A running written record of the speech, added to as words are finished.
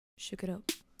Shook it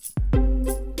up.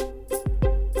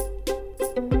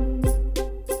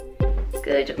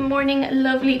 Good morning,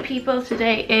 lovely people.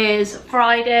 Today is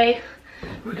Friday.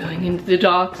 We're going into the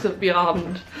darks of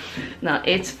beyond. Now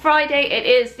it's Friday, it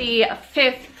is the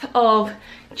 5th of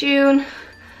June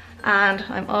and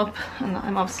I'm up and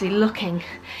I'm obviously looking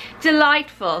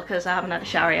delightful because I haven't had a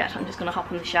shower yet. I'm just gonna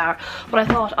hop in the shower, but I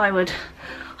thought I would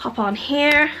hop on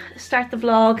here, start the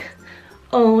vlog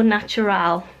au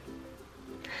natural.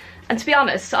 And to be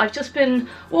honest, I've just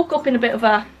woke up in a bit of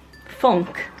a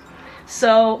funk,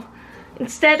 so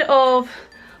instead of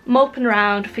moping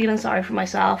around feeling sorry for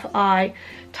myself, I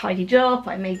tidied up,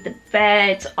 I made the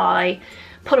bed, I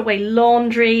put away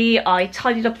laundry, I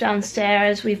tidied up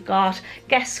downstairs. We've got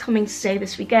guests coming to stay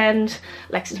this weekend,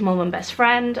 Lex's mum and best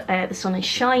friend. The sun is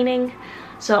shining,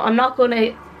 so I'm not going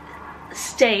to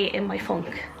stay in my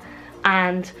funk.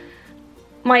 And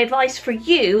my advice for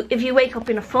you, if you wake up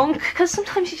in a funk, because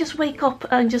sometimes you just wake up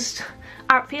and just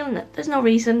aren't feeling it, there's no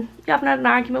reason, you haven't had an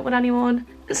argument with anyone,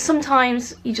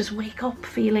 sometimes you just wake up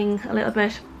feeling a little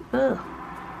bit ugh.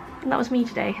 And that was me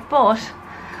today. But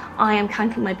I am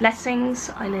counting my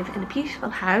blessings. I live in a beautiful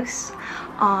house,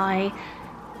 I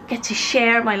get to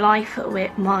share my life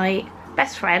with my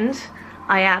best friend,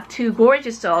 I have two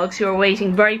gorgeous dogs who are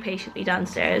waiting very patiently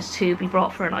downstairs to be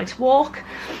brought for a nice walk,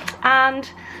 and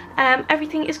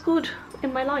everything is good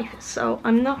in my life. So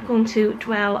I'm not going to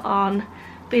dwell on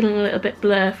feeling a little bit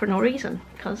blur for no reason,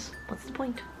 because what's the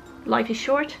point? Life is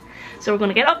short. So we're going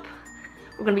to get up,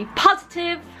 we're going to be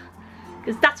positive,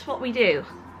 because that's what we do.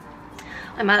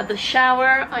 I'm out of the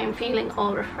shower, I'm feeling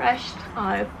all refreshed.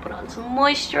 I've put on some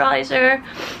moisturizer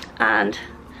and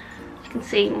you can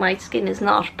see my skin is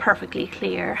not perfectly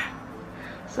clear,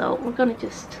 so we're going to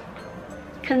just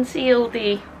conceal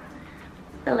the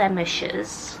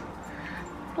blemishes.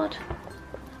 But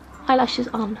eyelashes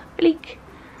on fleek,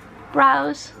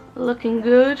 brows looking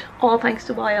good, all thanks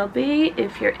to YLB.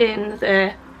 If you're in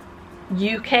the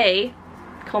UK,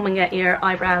 come and get your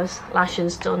eyebrows,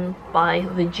 lashes done by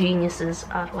the geniuses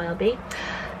at YLB.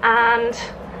 And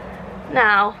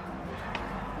now,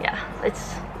 yeah,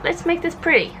 let's make this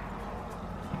pretty.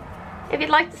 If you'd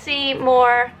like to see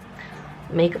more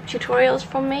makeup tutorials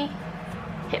from me,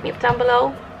 hit me up down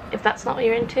below. If that's not what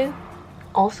you're into,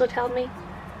 also tell me.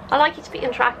 I like it to be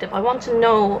interactive. I want to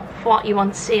know what you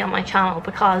want to see on my channel,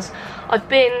 because I've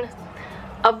been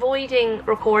avoiding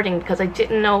recording because I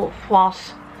didn't know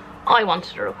what I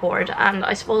wanted to record, and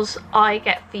I suppose I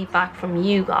get feedback from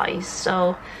you guys.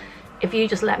 So if you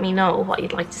just let me know what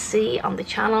you'd like to see on the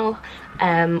channel,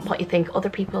 what you think other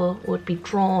people would be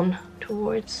drawn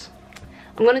towards.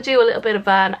 I'm going to do a little bit of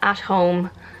an at-home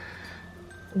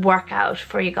workout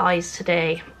for you guys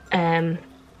today,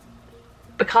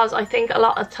 because I think a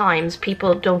lot of times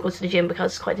people don't go to the gym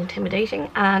because it's quite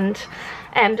intimidating, and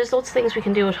there's lots of things we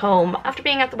can do at home. After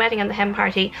being at the wedding and the hen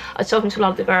party, I was talking to a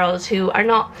lot of the girls who are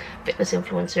not fitness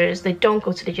influencers. They don't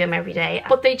go to the gym every day,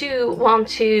 but they do want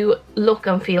to look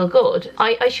and feel good.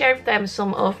 I shared with them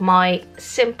some of my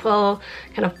simple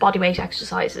kind of bodyweight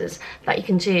exercises that you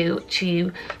can do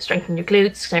to strengthen your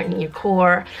glutes, strengthen your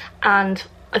core, and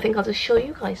I think I'll just show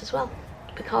you guys as well,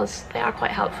 because they are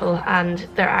quite helpful. And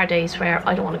there are days where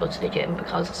I don't want to go to the gym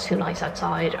because it's too nice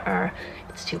outside, or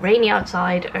it's too rainy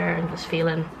outside, or I'm just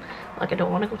feeling like I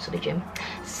don't want to go to the gym.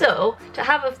 So to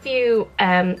have a few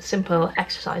simple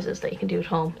exercises that you can do at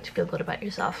home to feel good about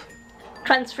yourself.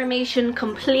 Transformation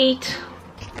complete.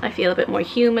 I feel a bit more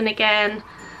human again.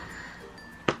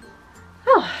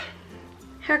 Oh,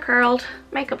 hair curled,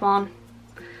 makeup on.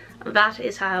 That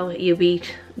is how you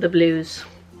beat the blues.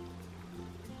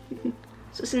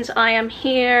 So since I am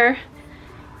here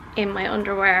in my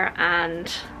underwear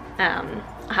and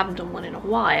I haven't done one in a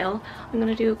while, I'm going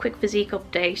to do a quick physique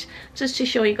update just to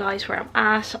show you guys where I'm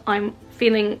at. I'm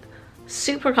feeling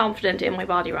super confident in my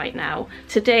body right now.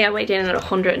 Today I weighed in at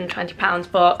 120 pounds,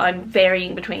 but I'm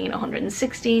varying between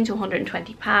 116 to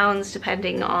 120 pounds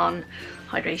depending on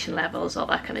hydration levels, all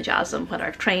that kind of jazz, and whether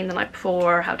I've trained the night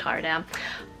before, how tired I am.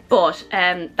 But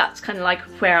that's kind of like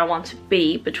where I want to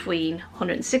be, between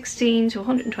 116 to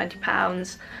 120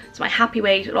 pounds. It's my happy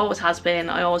weight, it always has been.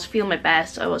 I always feel my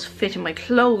best, I always fit in my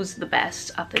clothes the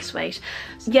best at this weight.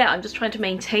 So yeah, I'm just trying to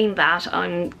maintain that.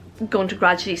 I'm going to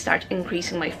gradually start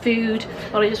increasing my food,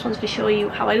 but I just wanted to show you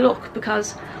how I look,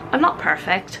 because I'm not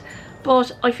perfect,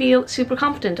 but I feel super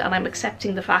confident, and I'm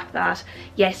accepting the fact that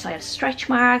yes, I have stretch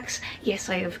marks, yes,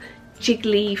 I have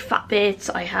jiggly fat bits,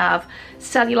 I have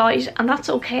cellulite, and that's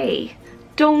okay.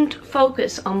 Don't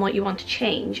focus on what you want to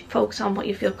change, focus on what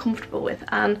you feel comfortable with,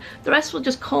 and the rest will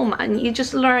just come. And you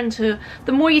just learn to,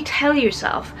 the more you tell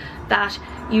yourself that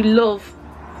you love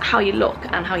how you look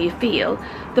and how you feel,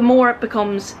 the more it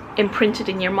becomes imprinted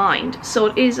in your mind. So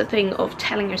it is a thing of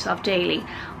telling yourself daily,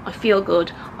 I feel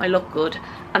good, I look good,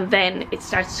 and then it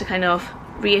starts to kind of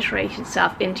reiterate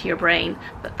itself into your brain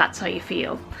that that's how you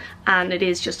feel. And it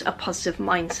is just a positive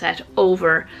mindset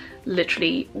over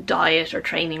literally diet or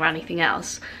training or anything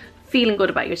else. Feeling good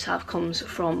about yourself comes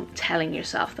from telling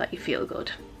yourself that you feel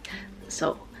good.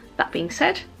 So that being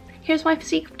said, here's my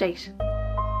physique update.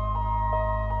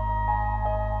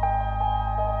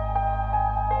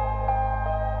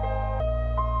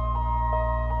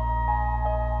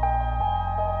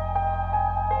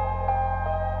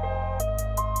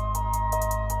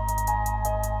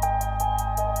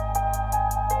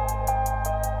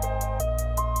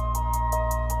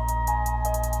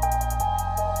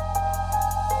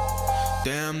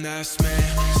 Damn, that's me.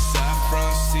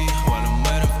 Saffron sea, while I'm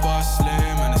waiting for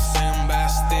slim and the same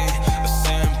Bastille, the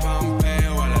same Pompeii,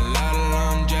 while a lot of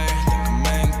laundry. Think I'm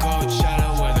in Coachella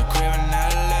with a crib in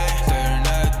LA. Staring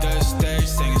at the stage,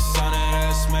 singing sonnet,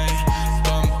 that's me.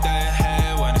 Bump that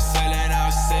head when it's sailing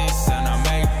out seas, and I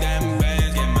make them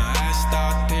bands, get my ass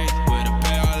started with a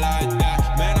pair like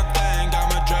that. Man, I think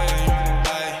I'm a dream.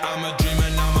 I'm a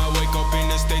dreamer, now I wake up in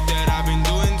the state that I've been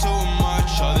doing too much.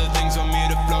 All the things on me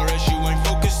to flourish, you ain't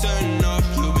focused enough.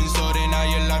 You've been sorting out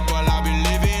your life while I've been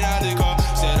living at the car.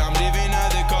 Said I'm living at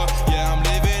the car, yeah, I'm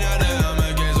living at the I'ma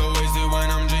get so wasted when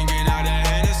I'm drinking out of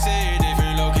Hennessy.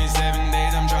 Different look in 7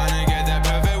 days, I'm trying to get that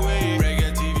perfect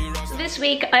weed. This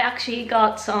week I actually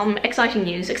got some exciting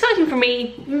news. Exciting for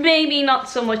me, maybe not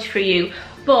so much for you,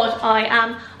 but I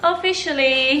am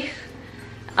officially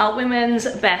a women's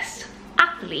best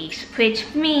athlete,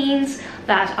 which means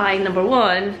that I, number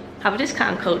one, have a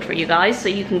discount code for you guys, so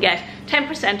you can get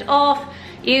 10% off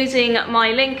using my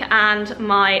link and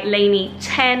my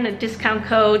Laney10 discount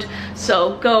code.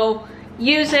 So go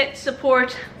use it,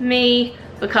 support me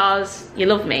because you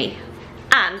love me.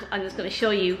 And I'm just going to show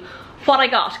you what I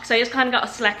got, because I just kind of got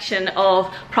a selection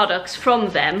of products from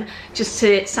them just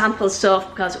to sample stuff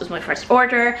because it was my first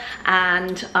order,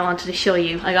 and I wanted to show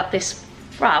you. I got this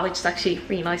bra, which is actually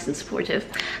really nice and supportive,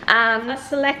 and a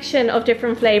selection of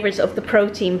different flavors of the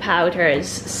protein powders.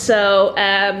 So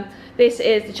this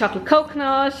is the chocolate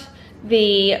coconut,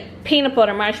 the peanut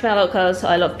butter marshmallow because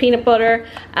I love peanut butter,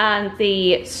 and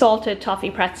the salted toffee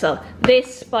pretzel.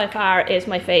 This by far is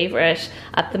my favorite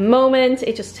at the moment.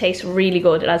 It just tastes really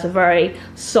good. It has a very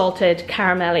salted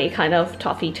caramelly kind of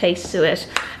toffee taste to it.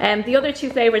 The other two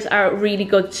flavors are really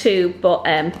good too, but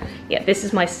yeah, this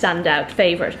is my standout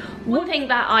favorite. One thing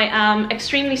that I am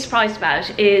extremely surprised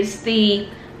about is the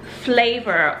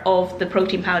flavor of the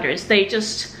protein powders. They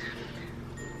just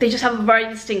have a very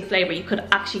distinct flavor. You could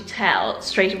actually tell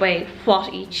straight away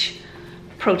what each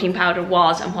protein powder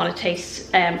was and what it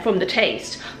tastes from the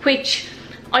taste, which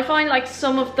I find like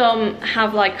some of them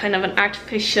have like kind of an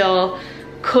artificial,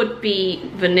 could be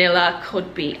vanilla,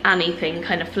 could be anything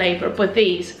kind of flavor, but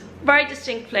these very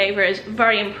distinct flavors.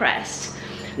 Very impressed.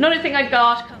 Another thing I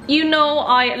got, you know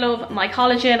I love my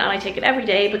collagen and I take it every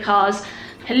day because,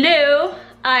 hello,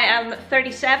 I am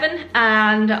 37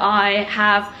 and I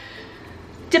have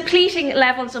depleting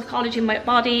levels of collagen in my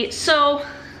body. So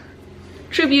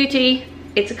True Beauty,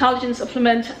 it's a collagen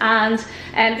supplement, and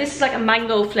this is like a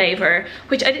mango flavor,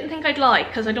 which I didn't think I'd like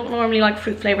because I don't normally like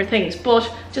fruit flavored things, but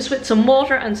just with some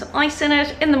water and some ice in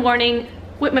it in the morning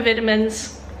with my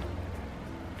vitamins,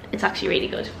 it's actually really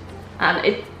good, and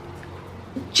it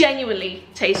genuinely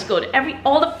tastes good.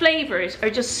 All the flavors are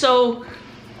just so,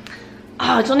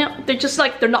 I don't know, they're just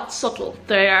like, they're not subtle.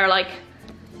 They are like,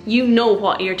 you know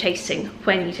what you're tasting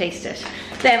when you taste it.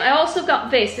 Then I also got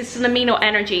this is an amino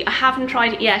energy. I haven't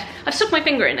tried it yet. I've stuck my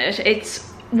finger in it.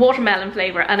 It's watermelon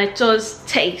flavor and it does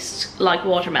taste like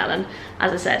watermelon.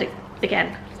 As I said,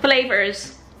 again,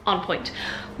 flavors on point.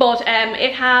 But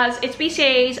it's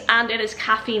BCAAs and it has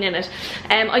caffeine in it.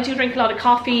 I do drink a lot of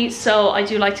coffee, so I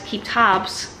do like to keep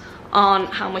tabs on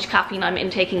how much caffeine I'm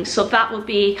intaking. So that would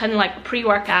be kind of like a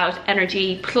pre-workout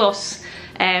energy plus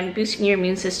boosting your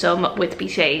immune system with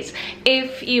BCAAs.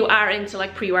 If you are into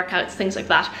like pre-workouts, things like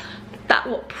that, that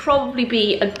will probably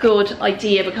be a good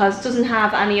idea because it doesn't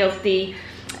have any of the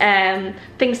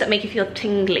things that make you feel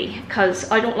tingly, because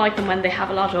I don't like them when they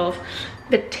have a lot of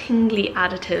the tingly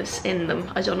additives in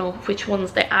them. I don't know which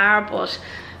ones they are, but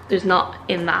there's not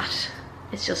in that.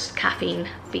 It's just caffeine,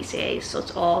 BCAAs, so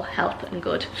it's all health and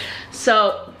good.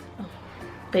 So, oh,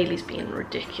 Bailey's being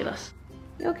ridiculous.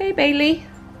 You okay, Bailey?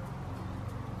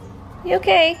 You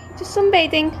okay? Just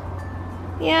sunbathing?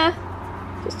 Yeah,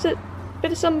 just a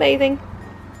bit of sunbathing.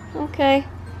 Okay,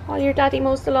 while your daddy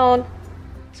mows the lawn.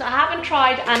 So I haven't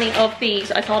tried any of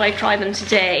these. I thought I'd try them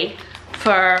today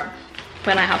for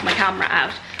when I have my camera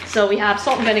out. So we have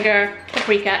salt and vinegar,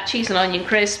 paprika, cheese and onion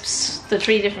crisps, the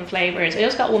 3 different flavors. I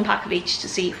just got 1 pack of each to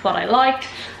see what I like.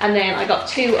 And then I got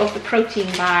 2 of the protein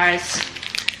bars,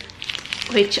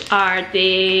 which are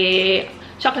the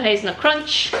chocolate hazelnut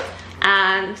crunch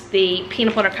and the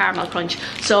peanut butter caramel crunch.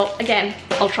 So again,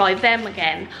 I'll try them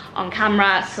again on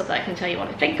camera so that I can tell you what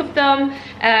I think of them.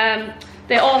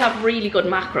 They all have really good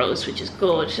macros, which is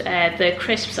good. The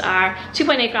crisps are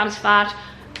 2.8 grams fat,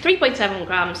 3.7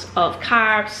 grams of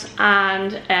carbs,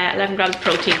 and 11 grams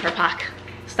protein per pack.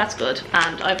 So that's good,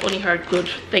 and I've only heard good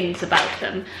things about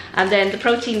them. And then the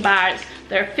protein bars,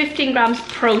 they're 15 grams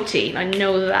protein, I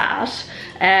know that.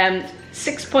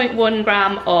 6.1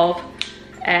 gram of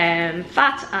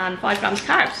fat and 5 grams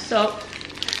carbs. So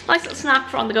nice little snack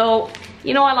for on the go.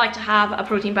 You know, I like to have a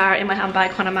protein bar in my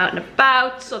handbag when I'm out and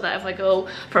about, so that if I go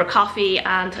for a coffee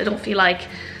and I don't feel like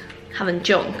having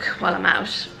junk while I'm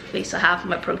out, at least I have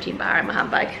my protein bar in my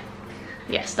handbag.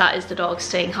 Yes, that is the dog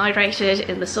staying hydrated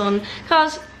in the sun,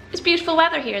 because it's beautiful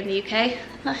weather here in the UK,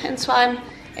 hence why I'm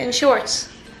in shorts.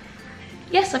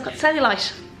 Yes, I've got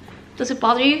cellulite. Does it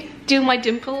bother you? Do my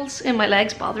dimples in my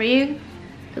legs bother you?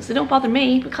 Because they don't bother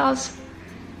me, because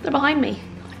they're behind me.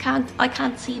 I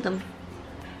can't see them.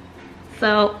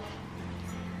 So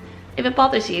if it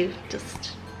bothers you,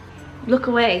 just look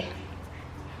away,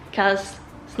 because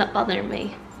it's not bothering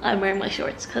me. I'm wearing my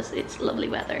shorts because it's lovely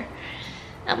weather,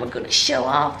 and we're going to show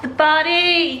off the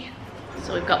body.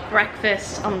 So we've got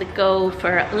breakfast on the go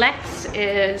for Lex.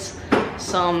 Is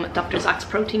some Dr. Zach's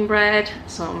protein bread,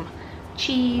 some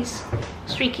cheese,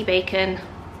 streaky bacon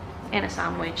in a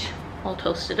sandwich, all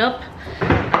toasted up.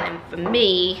 And then for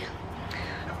me,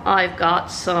 I've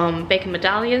got some bacon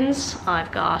medallions,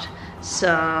 I've got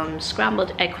some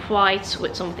scrambled egg whites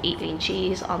with some of the eat lean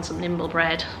cheese on some nimble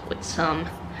bread with some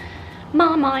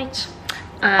Marmite,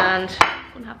 and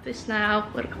I'm gonna have this now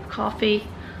with a cup of coffee.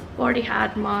 Already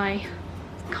had my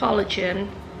collagen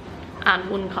and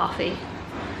 1 coffee.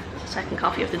 It's the 2nd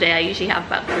coffee of the day. I usually have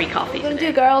about 3 coffees a day. What are we gonna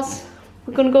do, girls?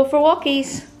 We're gonna go for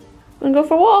walkies. We're gonna go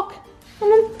for a walk. Come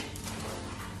on.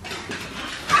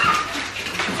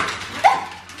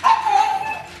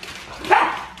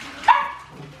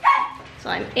 So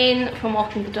I'm in from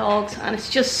walking the dogs, and it's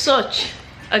just such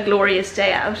a glorious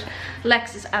day out.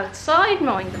 Lex is outside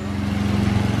mowing them.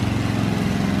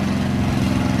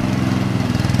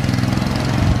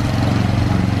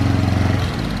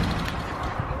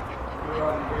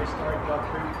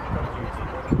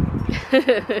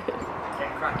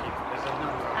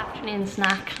 Afternoon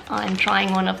snack, I'm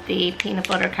trying one of the peanut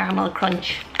butter caramel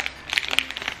crunch.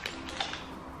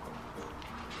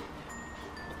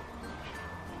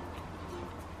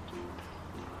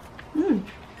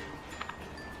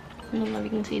 I don't know if you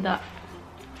can see that.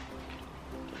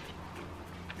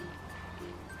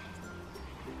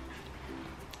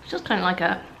 It's just kind of like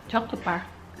a chocolate bar.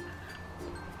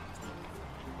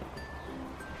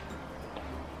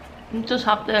 It does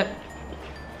have the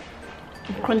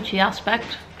crunchy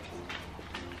aspect.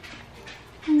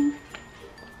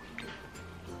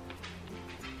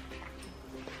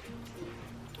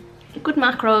 Good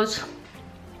macros,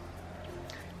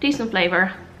 decent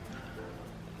flavour.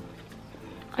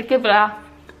 I give it a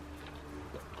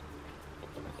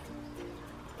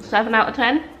 7 out of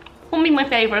 10. Won't be my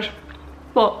favourite,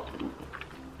 but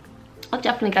I'll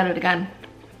definitely get it again.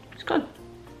 It's good.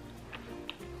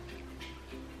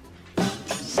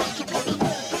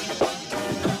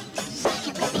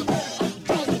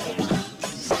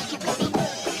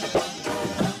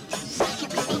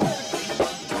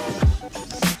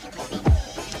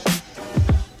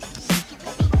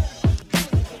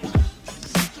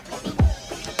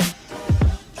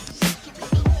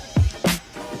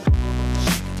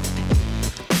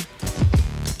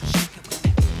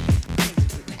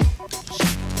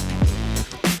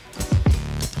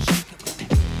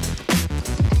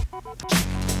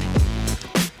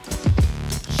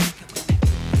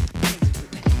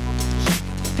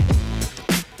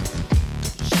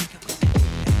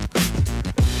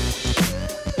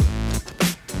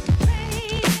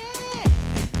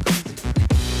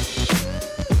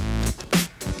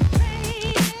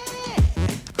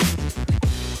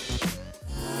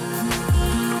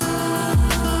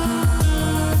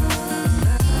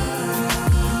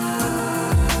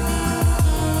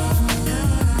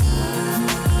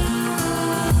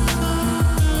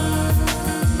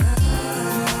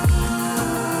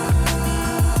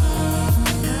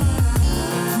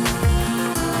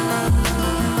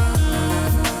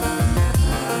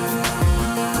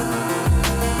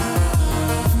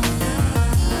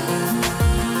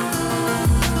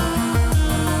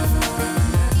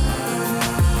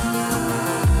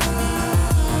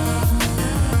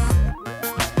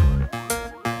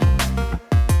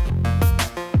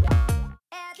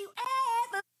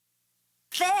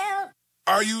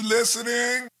 Are you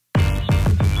listening?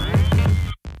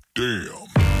 Damn.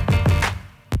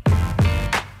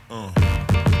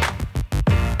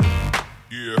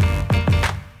 Yeah.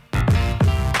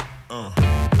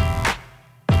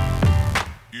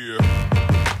 Yeah.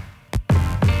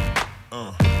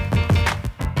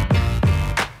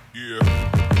 Yeah.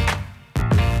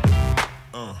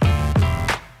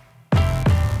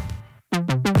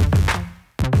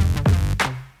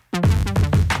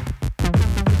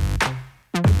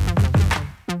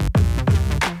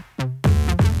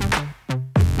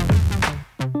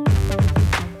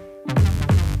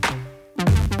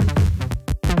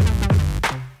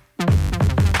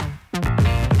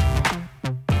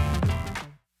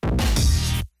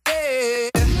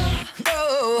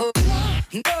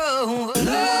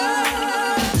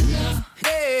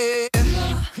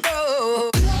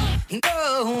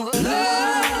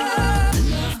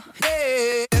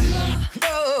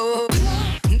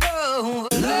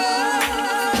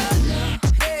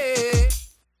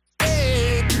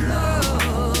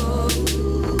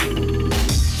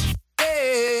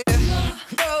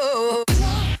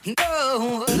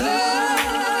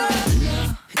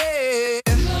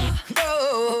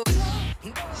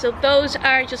 So those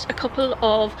are just a couple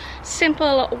of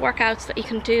simple workouts that you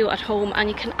can do at home, and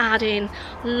you can add in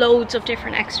loads of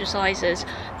different exercises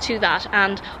to that.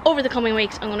 And over the coming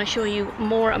weeks I'm going to show you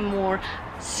more and more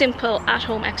simple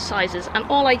at-home exercises, and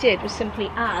all I did was simply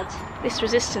add this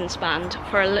resistance band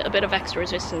for a little bit of extra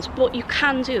resistance. But you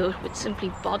can do it with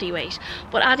simply body weight,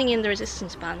 but adding in the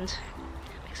resistance band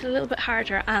makes it a little bit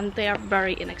harder, and they are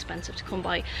very inexpensive to come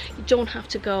by. You don't have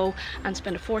to go and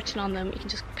spend a fortune on them, you can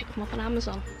just pick them up on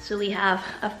Amazon. So we have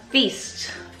a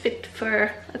feast fit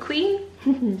for a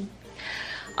queen.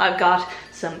 I've got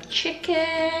some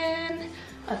chicken,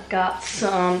 I've got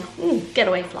some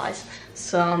getaway flies,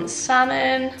 some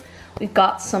salmon, we've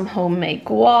got some homemade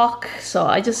guac. So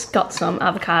I just got some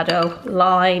avocado,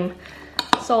 lime,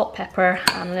 salt, pepper,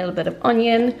 and a little bit of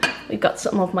onion. We've got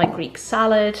some of my Greek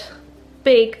salad,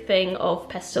 big thing of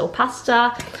pesto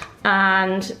pasta,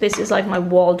 and this is like my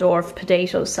Waldorf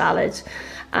potato salad,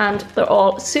 and they're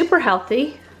all super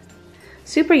healthy,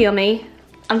 super yummy.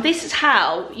 And this is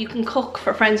how you can cook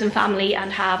for friends and family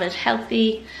and have it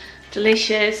healthy,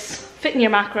 delicious, fit in your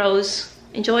macros,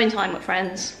 enjoying time with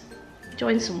friends,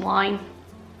 enjoying some wine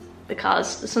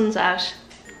because the sun's out,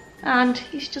 and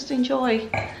you should just enjoy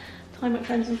time with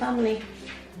friends and family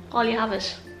while you have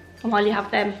it and while you have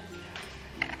them.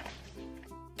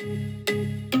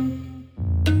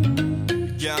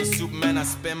 Yeah, I'm Superman, I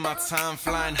spend my time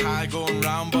flying high, going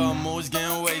round, but I'm always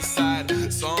getting wayside.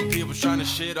 Some people trying to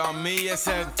shit on me, I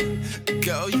said,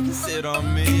 girl, you can sit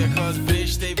on me, cause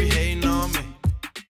bitch, they